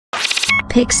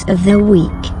Picks of the Week.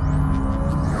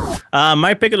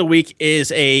 My pick of the week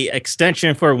is a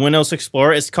extension for Windows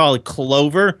Explorer. It's called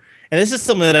Clover. And this is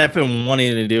something that I've been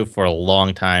wanting to do for a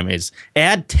long time, is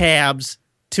add tabs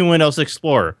to Windows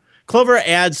Explorer. Clover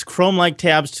adds Chrome-like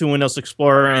tabs to Windows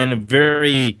Explorer in a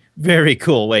very, very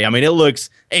cool way. I mean, it looks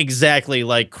exactly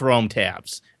like Chrome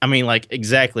tabs. I mean, like,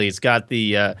 exactly. It's got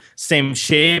the same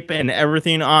shape and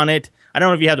everything on it. I don't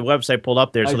know if you have the website pulled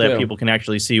up there so that people can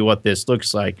actually see what this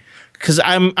looks like. Because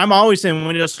I'm always in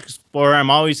Windows Explorer. I'm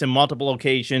always in multiple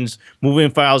locations, moving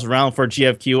files around for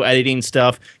GFQ, editing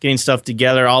stuff, getting stuff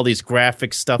together, all these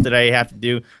graphics stuff that I have to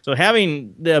do. So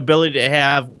having the ability to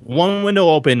have one window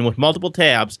open with multiple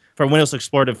tabs for Windows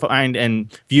Explorer to find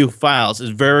and view files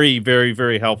is very, very,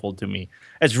 very helpful to me.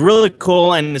 It's really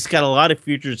cool, and it's got a lot of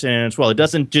features in it as well. It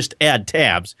doesn't just add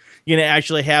tabs. You can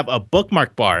actually have a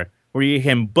bookmark bar where you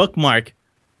can bookmark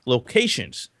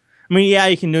locations. I mean, yeah,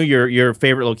 you can do your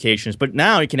favorite locations, but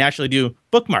now you can actually do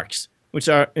bookmarks, which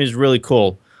is really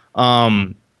cool.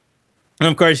 And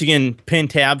of course, you can pin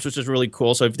tabs, which is really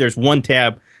cool. So if there's one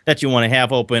tab that you want to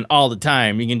have open all the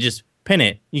time, you can just pin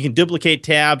it. You can duplicate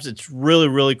tabs. It's really,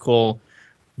 really cool.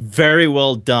 Very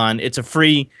well done. It's a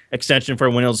free extension for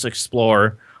Windows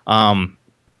Explorer. I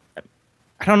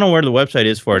don't know where the website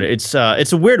is for it. It's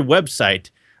a weird website.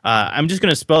 I'm just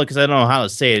going to spell it because I don't know how to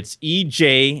say it. It's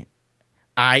EJIE.me.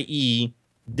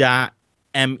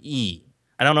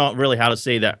 I don't know really how to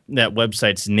say that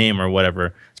website's name or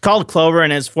whatever. It's called Clover,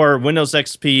 and it's for Windows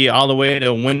XP all the way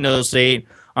to Windows 8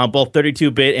 on both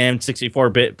 32-bit and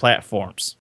 64-bit platforms.